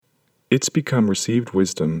It's become received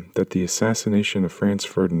wisdom that the assassination of Franz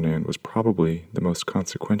Ferdinand was probably the most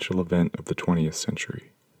consequential event of the 20th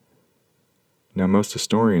century. Now, most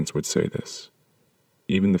historians would say this.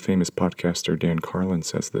 Even the famous podcaster Dan Carlin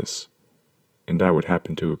says this, and I would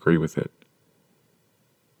happen to agree with it.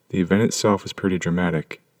 The event itself is pretty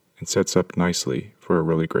dramatic and sets up nicely for a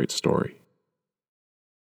really great story.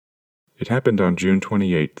 It happened on June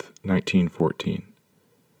 28, 1914.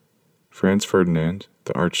 Franz Ferdinand,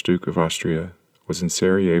 the Archduke of Austria, was in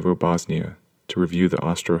Sarajevo, Bosnia, to review the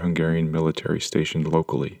Austro-Hungarian military stationed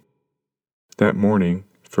locally. That morning,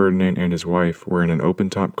 Ferdinand and his wife were in an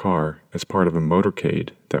open-top car as part of a motorcade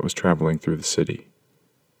that was traveling through the city.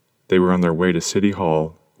 They were on their way to City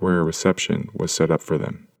Hall, where a reception was set up for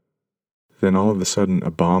them. Then all of a sudden,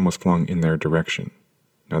 a bomb was flung in their direction.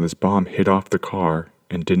 Now this bomb hit off the car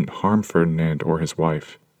and didn't harm Ferdinand or his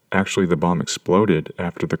wife. Actually, the bomb exploded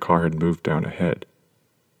after the car had moved down ahead.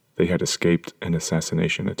 They had escaped an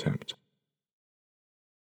assassination attempt.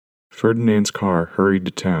 Ferdinand's car hurried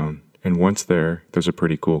to town, and once there's a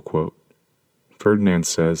pretty cool quote. Ferdinand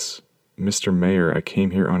says, "Mr. Mayor, I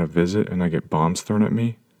came here on a visit and I get bombs thrown at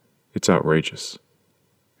me? It's outrageous."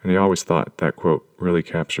 And I always thought that quote really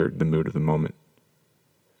captured the mood of the moment.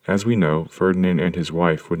 As we know, Ferdinand and his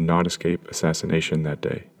wife would not escape assassination that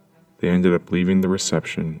day. They ended up leaving the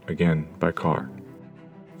reception, again, by car.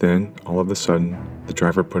 Then, all of a sudden, the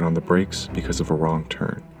driver put on the brakes because of a wrong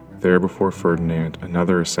turn. There before Ferdinand,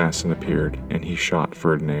 another assassin appeared, and he shot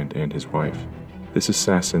Ferdinand and his wife. This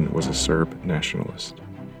assassin was a Serb nationalist.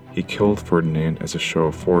 He killed Ferdinand as a show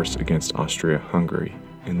of force against Austria-Hungary,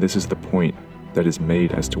 and this is the point that is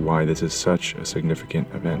made as to why this is such a significant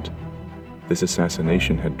event. This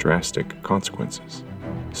assassination had drastic consequences.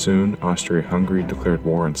 Soon, Austria-Hungary declared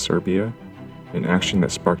war on Serbia, an action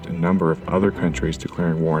that sparked a number of other countries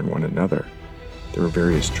declaring war on one another. There were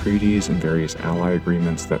various treaties and various ally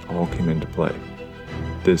agreements that all came into play.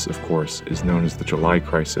 This, of course, is known as the July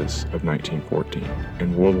Crisis of 1914,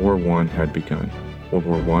 and World War I had begun. World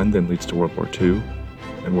War I then leads to World War II,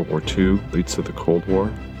 and World War II leads to the Cold War,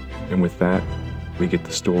 and with that, we get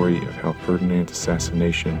the story of how Ferdinand's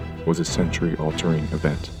assassination was a century-altering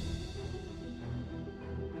event.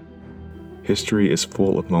 History is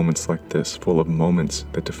full of moments like this, full of moments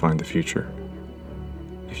that define the future.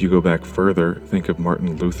 If you go back further, think of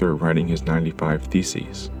Martin Luther writing his 95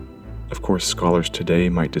 Theses. Of course, scholars today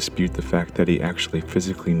might dispute the fact that he actually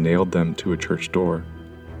physically nailed them to a church door.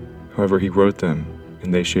 However, he wrote them,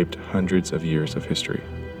 and they shaped hundreds of years of history.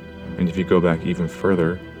 And if you go back even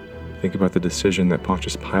further, think about the decision that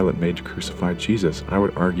Pontius Pilate made to crucify Jesus. I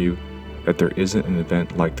would argue that there isn't an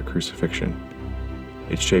event like the crucifixion.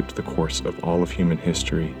 It shaped the course of all of human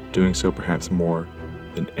history, doing so perhaps more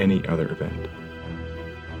than any other event.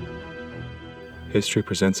 History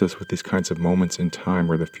presents us with these kinds of moments in time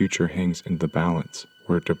where the future hangs in the balance,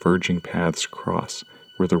 where diverging paths cross,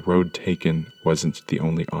 where the road taken wasn't the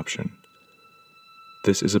only option.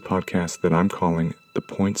 This is a podcast that I'm calling The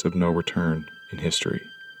Points of No Return in History.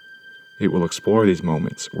 It will explore these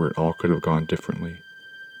moments where it all could have gone differently.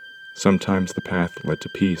 Sometimes the path led to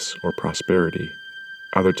peace or prosperity.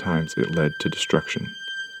 Other times it led to destruction.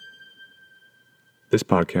 This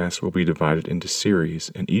podcast will be divided into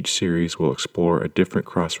series, and each series will explore a different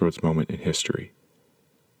crossroads moment in history.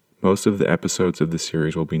 Most of the episodes of the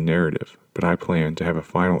series will be narrative, but I plan to have a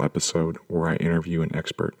final episode where I interview an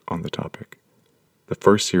expert on the topic. The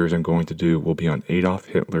first series I'm going to do will be on Adolf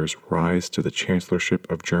Hitler's rise to the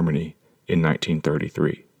Chancellorship of Germany in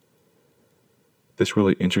 1933. This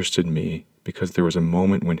really interested me because there was a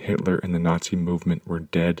moment when Hitler and the Nazi movement were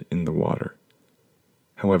dead in the water.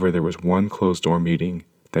 However, there was one closed-door meeting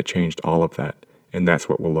that changed all of that, and that's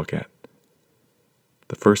what we'll look at.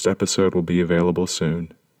 The first episode will be available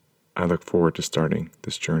soon. I look forward to starting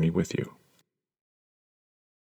this journey with you.